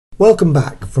Welcome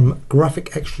back from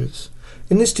Graphic Extras.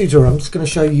 In this tutorial I'm just going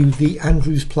to show you the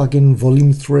Andrews plugin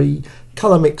Volume 3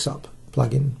 Color Mix-Up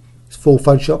plugin. It's for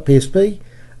Photoshop PSP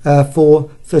for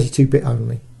 32-bit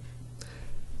only.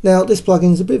 Now this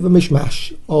plugin is a bit of a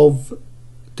mishmash of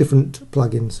different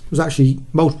plugins. There's actually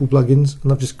multiple plugins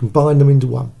and I've just combined them into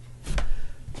one.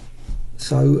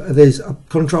 So there's a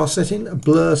contrast setting, a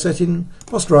blur setting,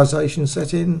 rasterization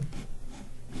setting,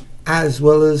 as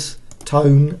well as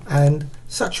tone and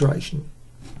saturation.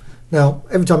 Now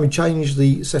every time you change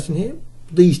the setting here,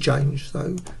 these change.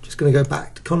 So just going to go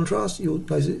back to contrast. You'll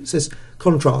notice it says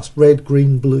contrast, red,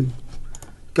 green, blue.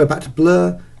 Go back to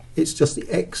blur, it's just the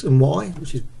X and Y,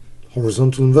 which is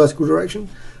horizontal and vertical direction,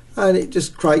 and it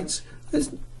just creates,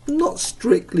 it's not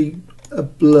strictly a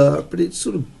blur, but it's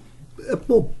sort of a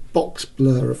more box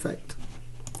blur effect.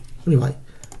 Anyway,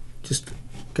 just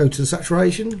go to the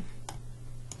saturation,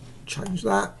 change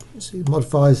that. See, it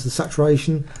modifies the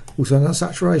saturation. Also another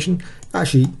saturation.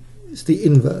 Actually, it's the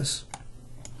inverse.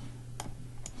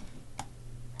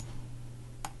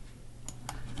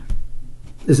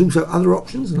 There's also other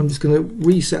options, and I'm just going to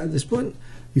reset at this point.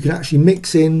 You can actually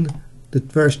mix in the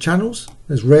various channels.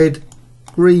 There's red,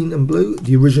 green and blue,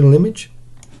 the original image.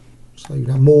 So you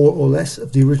have more or less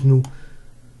of the original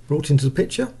brought into the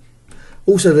picture.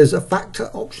 Also there's a factor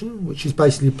option, which is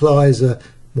basically applies a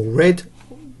more red,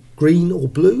 green or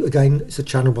blue. Again, it's a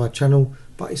channel by channel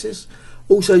basis.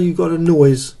 Also you've got a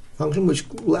noise function which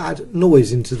will add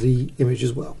noise into the image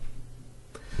as well.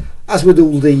 As with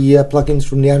all the plugins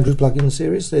from the Andrews plugin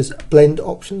series, there's blend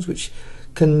options which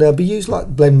can be used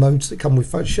like blend modes that come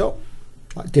with Photoshop,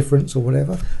 like difference or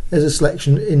whatever. There's a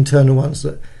selection of internal ones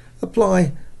that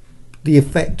apply the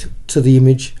effect to the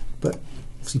image, but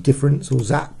obviously difference or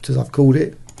zapped as I've called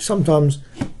it sometimes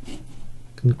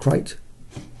can create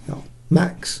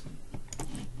max,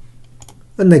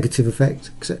 a negative effect,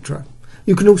 etc.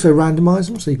 You can also randomize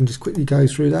them, so you can just quickly go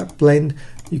through that blend.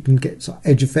 You can get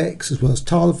edge effects as well as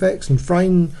tile effects and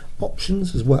frame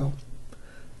options as well.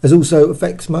 There's also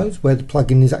effects modes where the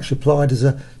plugin is actually applied as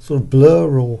a sort of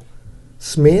blur or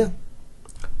smear.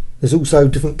 There's also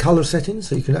different color settings,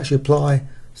 so you can actually apply,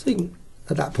 so you can,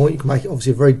 at that point you can make it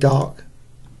obviously a very dark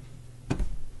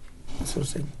sort of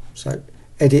thing. So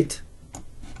edit,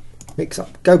 mix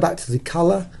up, go back to the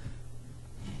color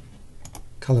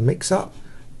mix up,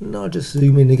 and I'll just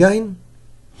zoom in again.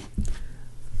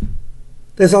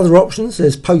 There's other options.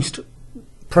 There's post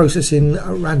processing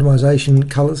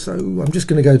randomization color, so I'm just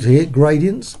going to go to here,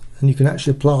 gradients, and you can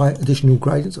actually apply additional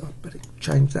gradients. I better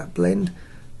change that blend,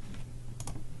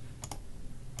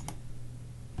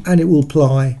 and it will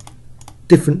apply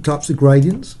different types of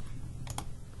gradients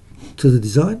to the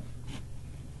design.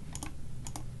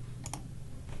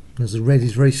 As the red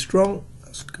is very strong,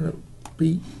 that's going to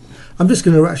be, I'm just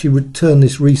going to actually return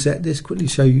this, reset this, quickly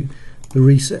show you the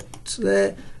resets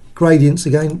there. Gradients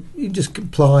again, you just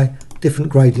apply different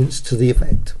gradients to the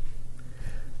effect.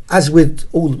 As with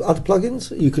all the other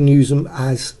plugins, you can use them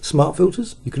as smart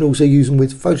filters. You can also use them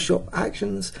with Photoshop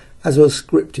actions as well as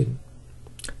scripting.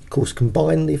 Of course,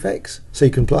 combine the effects, so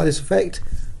you can apply this effect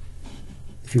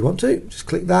if you want to. Just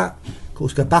click that. Of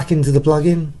course, go back into the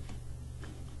plugin.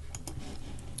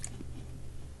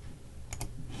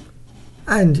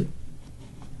 And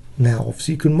now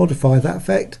obviously you can modify that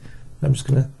effect. I'm just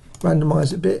going to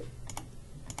randomize it a bit,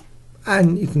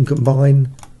 and you can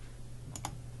combine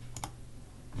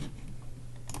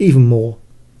even more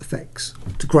effects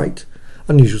to create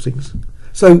unusual things.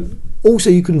 So also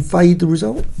you can fade the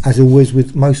result, as always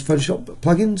with most Photoshop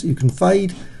plugins. You can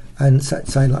fade and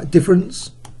say like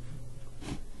difference,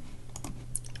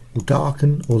 or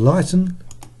darken or lighten.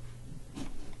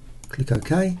 Click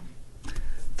OK.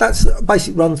 That's a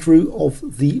basic run through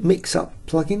of the Mixup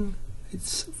plugin.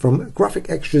 It's from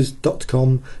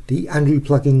Graphicxtras.com, the Andrews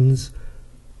plugins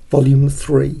Volume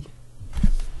 3.